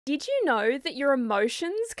Did you know that your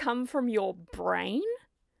emotions come from your brain?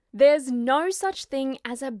 There's no such thing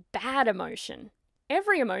as a bad emotion.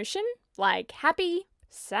 Every emotion, like happy,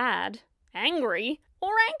 sad, angry,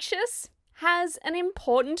 or anxious, has an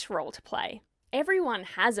important role to play. Everyone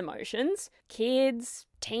has emotions, kids,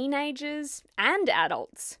 teenagers, and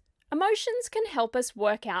adults. Emotions can help us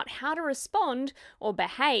work out how to respond or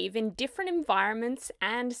behave in different environments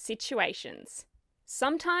and situations.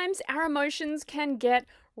 Sometimes our emotions can get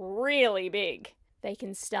really big. They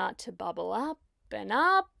can start to bubble up and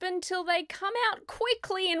up until they come out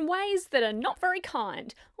quickly in ways that are not very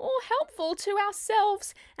kind or helpful to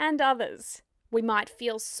ourselves and others. We might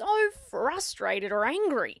feel so frustrated or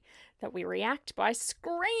angry that we react by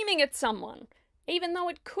screaming at someone, even though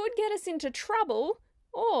it could get us into trouble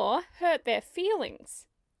or hurt their feelings.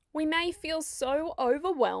 We may feel so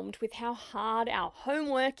overwhelmed with how hard our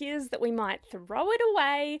homework is that we might throw it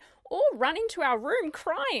away or run into our room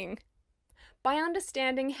crying. By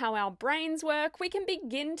understanding how our brains work, we can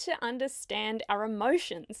begin to understand our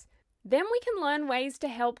emotions. Then we can learn ways to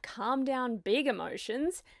help calm down big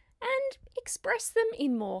emotions and express them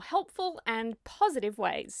in more helpful and positive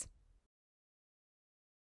ways.